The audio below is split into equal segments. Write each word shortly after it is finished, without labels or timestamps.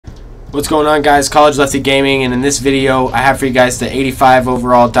What's going on, guys? College Lefty Gaming, and in this video I have for you guys the 85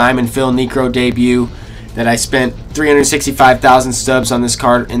 overall Diamond Phil Niekro debut that I spent 365,000 stubs on this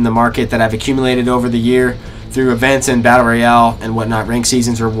card in the market that I've accumulated over the year through events and Battle Royale and whatnot, rank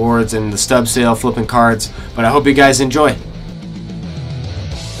seasons rewards and the stub sale, flipping cards. But I hope you guys enjoy.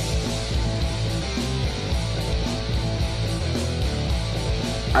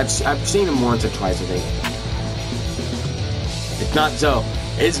 I've seen him once or twice, I think. If not so,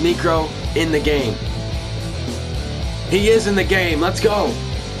 is Niekro in the game? He is in the game. Let's go.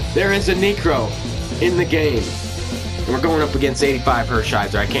 There is a Niekro in the game. And we're going up against 85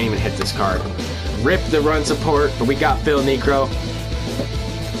 Hershiser. I can't even hit this card. Rip the run support, but we got Phil Niekro.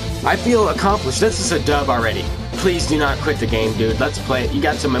 I feel accomplished. This is a dub already. Please do not quit the game, dude. Let's play it. You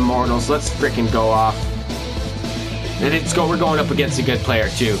got some Immortals. Let's freaking go off. And we're going up against a good player,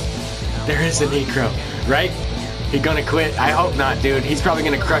 too. There is a Niekro, right? He gonna quit? I hope not, dude. He's probably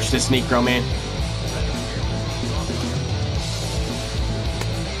gonna crush this Niekro, man.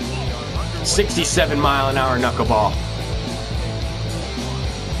 '67-mile-an-hour knuckleball.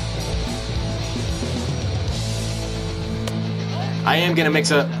 I am gonna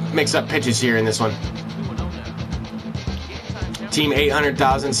mix up pitches here in this one. Team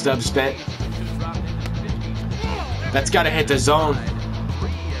 800,000 stubs spent. That's gotta hit the zone.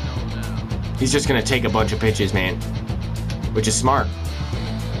 He's just gonna take a bunch of pitches, man, which is smart.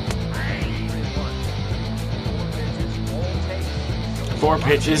 Four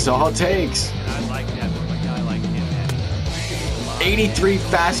pitches, all it takes. 83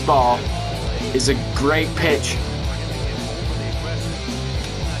 fastball is a great pitch.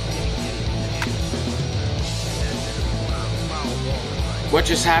 What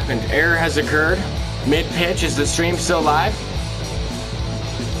just happened? Error has occurred. Mid-pitch, is the stream still live?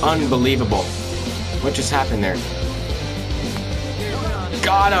 Unbelievable. What just happened there?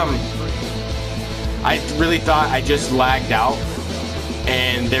 Got him! I really thought I just lagged out.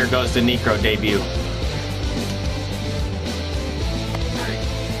 And there goes the Niekro debut.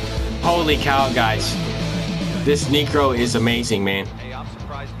 Holy cow, guys. This Niekro is amazing, man. Hey, I'm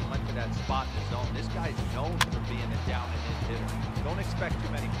surprised he went to that spot in the zone. This guy's known for being a down and in hitter. Don't expect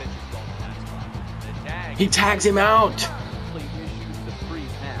too many pitches going to that spot. The tag, he tags him out.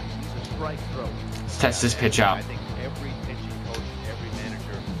 Let's test this pitch out. I think every pitching coach, every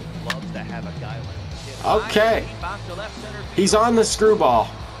manager loves to have a guy like this. Okay. He's on the screwball.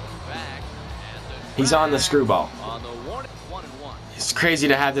 He's on the screwball. It's crazy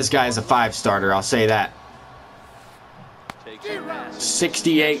to have this guy as a 5-starter, I'll say that.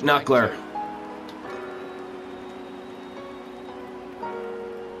 68 knuckler.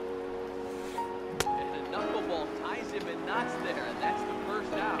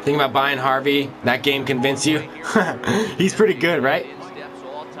 Think about buying Harvey. That game convinced you? He's pretty good, right?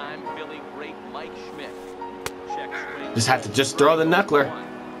 Just have to throw the knuckler.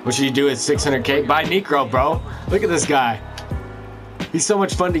 What should you do at 600K? Buy Niekro, bro. Look at this guy. He's so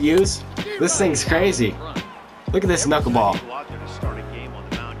much fun to use. This thing's crazy. Look at this knuckleball.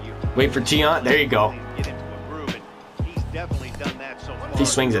 Wait for Tion. There you go. If he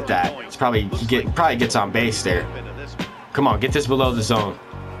swings at that, it's probably probably gets on base there. Come on, get this below the zone.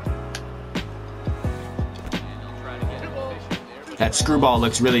 That screwball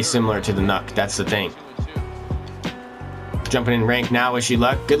looks really similar to the knuck. That's the thing. Jumping in rank now. Wish you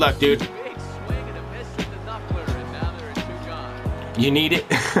luck. Good luck, dude. You need it.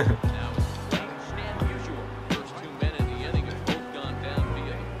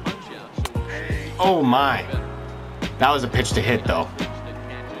 Oh my. That was a pitch to hit, though.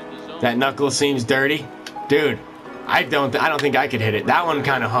 That knuckle seems dirty. Dude, I don't think I could hit it. That one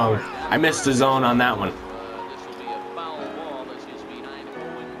kind of hung. I missed the zone on that one.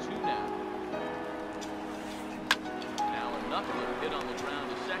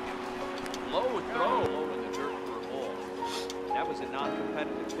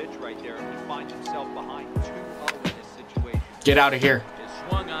 Get out of here.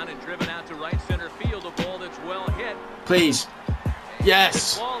 Swung on and driven out to right center field, a ball that's well hit. Please.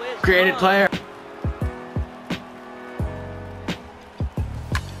 Yes. Created player.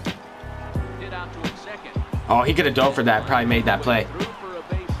 Oh, he could have dove for that. Probably made that play.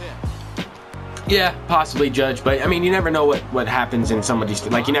 Yeah, possibly, Judge. But, I mean, you never know what happens in somebody's...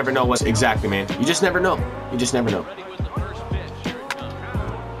 Like, you never know what's exactly, man. You just never know. You just never know.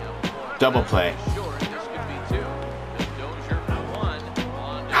 Double play.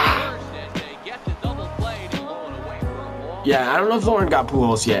 Yeah, I don't know if Lauren got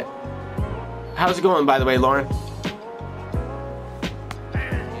pools yet. How's it going, by the way, Lauren?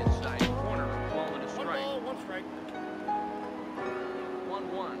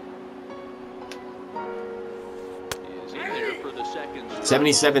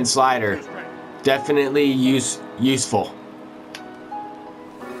 77 slider. Definitely useful.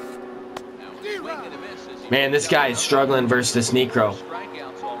 Man, this guy is struggling versus this Niekro.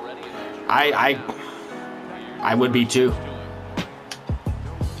 I would be too.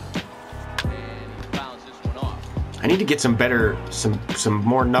 I need to get some better, some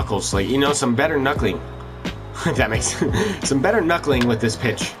more knuckles, like, you know, some better knuckling. If that makes sense. Some better knuckling with this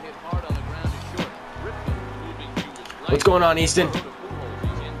pitch. What's going on, Easton?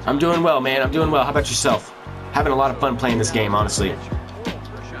 I'm doing well, man. I'm doing well. How about yourself? Having a lot of fun playing this game, honestly.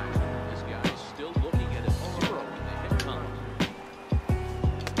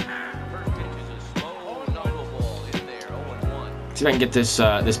 See if I can get this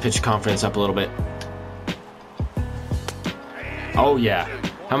this pitch confidence up a little bit. Oh yeah.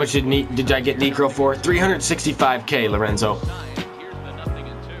 How much did I get Niekro for? 365K, Lorenzo.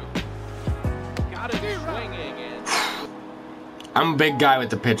 I'm a big guy with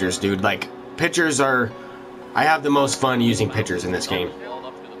the pitchers, dude. Like, pitchers are... I have the most fun using pitchers in this game.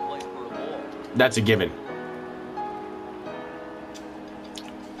 That's a given.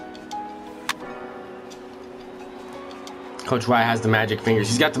 Coach Y has the magic fingers.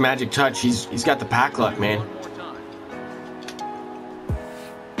 He's got the magic touch. He's got the pack luck, man.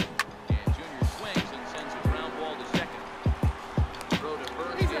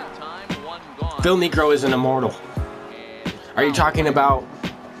 Phil Niekro is an immortal. Are you talking about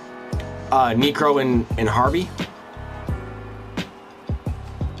Niekro and Harvey?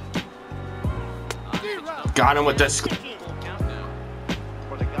 Got him with this.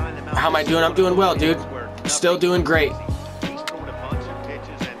 How am I doing? I'm doing well, dude. Still doing great.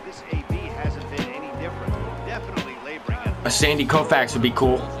 A Sandy Koufax would be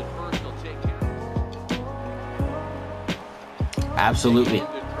cool. Absolutely.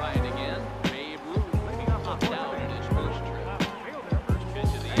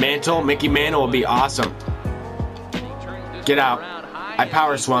 Mantle, Mickey Mantle would be awesome. Get out. I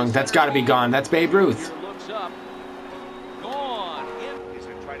power swung. That's got to be gone. That's Babe Ruth. He's going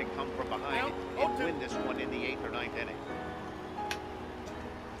to try to come from behind and win this one in the 8th or 9th inning.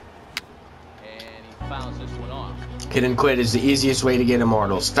 And he fouls this one off. Hit and quit is the easiest way to get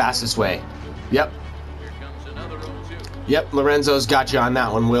immortals. Fastest way. Yep. Here comes another 0-2. Yep, Lorenzo's got you on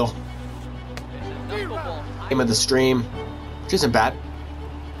that one, Will. Name of the stream, which isn't bad.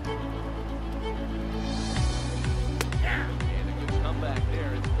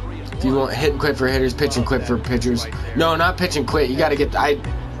 If you want hit and quit for hitters, pitch and quit for pitchers. No, not pitch and quit. You got to get I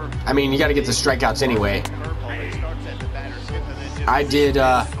mean, you got to get the strikeouts anyway. I did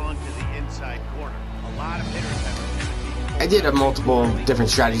multiple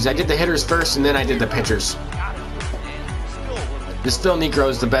different strategies. I did the hitters first, and then I did the pitchers. This Phil Niekro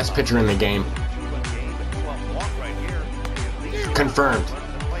is the best pitcher in the game. Confirmed.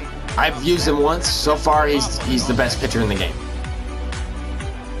 I've used him once. So far, he's the best pitcher in the game.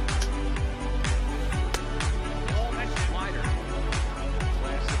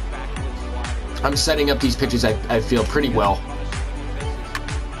 I'm setting up these pitches, I feel, pretty well.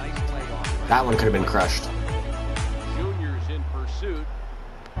 That one could have been crushed. Junior's in pursuit.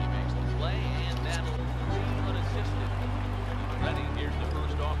 He makes the play, and that'll be unassisted. Ready, here's the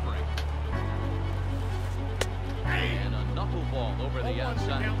first offering. And a knuckleball over the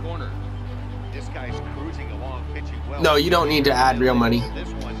outside corner. This guy's cruising along, pitching well. No, you don't need to add real money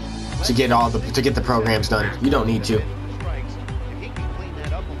to get the programs done. You don't need to.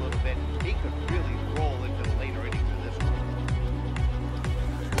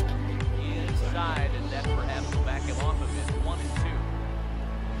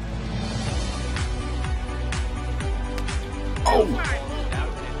 Oh!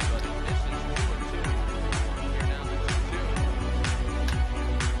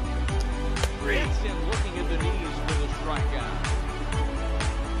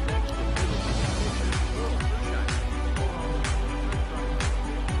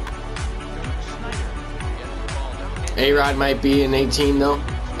 A-Rod might be in 18 though.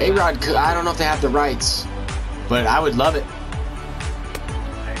 A-Rod, I don't know if they have the rights, but I would love it.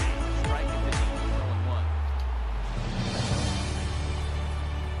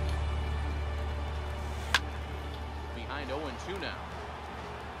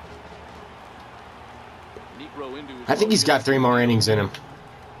 I think he's got 3 more innings in him.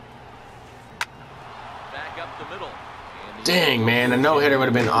 Dang, man, a no-hitter would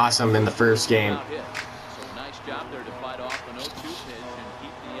have been awesome in the first game. So nice job there to fight off an 0-2 pitch and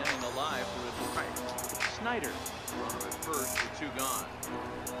keep the inning alive for a strike. Snyder, runner at first with 2 gone.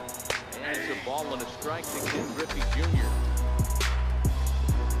 And it's a ball and a strike to Ken Griffey Jr.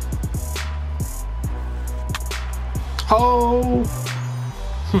 Oh!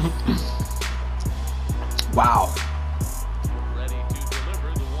 Wow. Ready to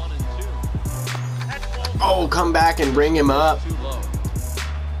deliver the 1 and 2. Oh, come back and bring him up. Too low.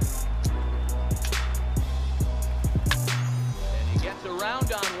 And he gets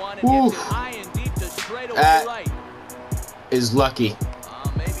around on one and Oof. hits it high and deep to straightaway That right. is lucky.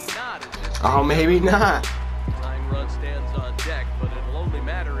 Maybe not. It's just Oh, maybe not. 9-run stands on deck, but it'll only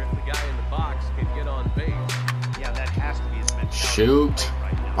matter if the guy in the box can get on base. Yeah, that has to be his mentality. Shoot.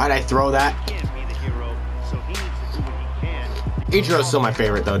 Right now. Why'd I throw that? He can't be the hero, so he needs to do what he can. Ichiro's still my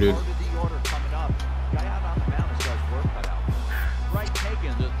favorite, though, dude. Right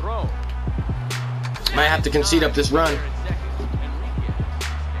taken the throw. Might have to concede up this run.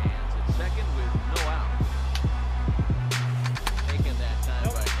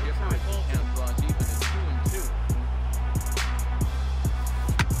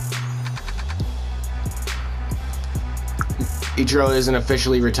 Ichiro isn't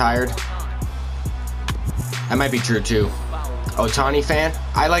officially retired. That might be true too. Ohtani fan?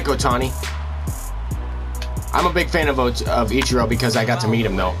 I like Ohtani. I'm a big fan of Ichiro because I got to meet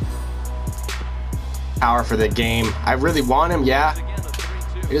him though. Power for the game. I really want him, yeah.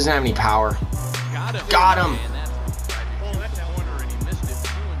 He doesn't have any power. Got him!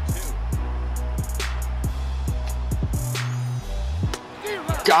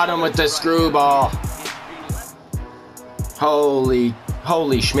 Got him with the screwball. Holy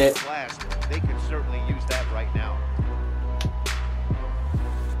Schmidt. They could certainly use that right now.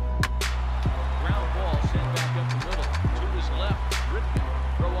 Ground ball sent back up the middle. To his left.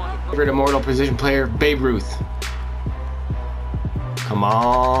 Ripken. Throw on the Favorite Immortal position player, Babe Ruth. Come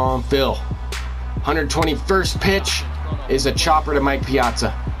on, Phil. 121st pitch is a chopper to Mike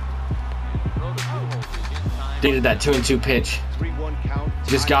Piazza. Needed that 2-2 pitch. 3-1 count.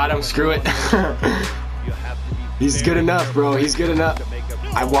 Just got him. Screw it. He's good enough, bro. He's good enough.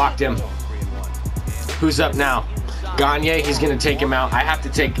 I walked him. Who's up now? Gagne. He's going to take him out. I have to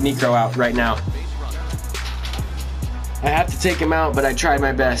take Niekro out right now. I have to take him out, but I tried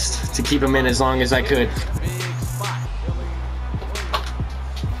my best to keep him in as long as I could.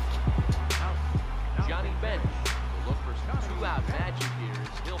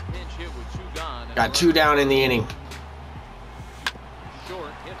 Got 2 down in the inning.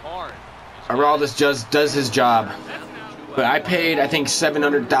 Araldus just does his job. But I paid, I think,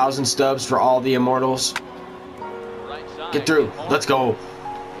 700,000 stubs for all the Immortals. Get through. Let's go.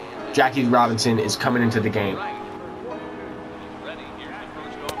 Jackie Robinson is coming into the game. I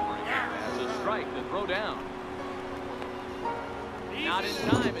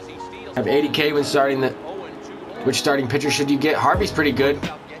have 80K when starting the... Which starting pitcher should you get? Harvey's pretty good.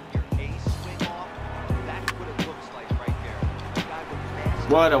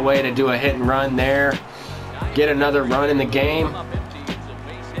 What a way to do a hit and run there. Get another run in the game.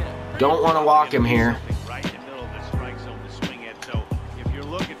 Don't want to walk him here. Right in the middle of the strike zone to swing at. So if you're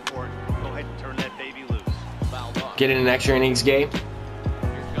looking for it, go ahead and turn that baby loose. Get in an extra innings game.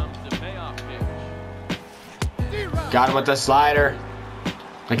 Got him with the slider.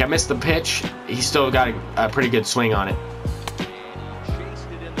 Like I missed the pitch. He still got a pretty good swing on it.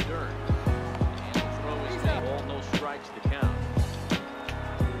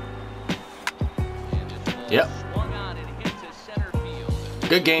 Yep.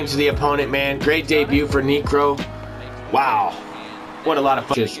 Good game to the opponent, man. Great debut for Niekro. Wow. What a lot of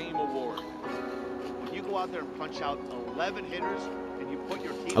fun. You go out there and punch out 11 hitters, and you put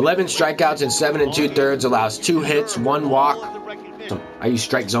your team 11 strikeouts and 7 2/3 allows 2 hits, 1 walk. I use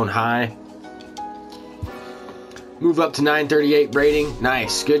strike zone high. Move up to 938 rating.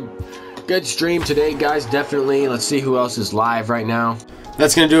 Nice. Good stream today, guys. Definitely. Let's see who else is live right now.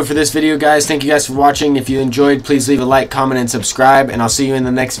 That's going to do it for this video, guys. Thank you guys for watching. If you enjoyed, please leave a like, comment, and subscribe. And I'll see you in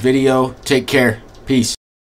the next video. Take care. Peace.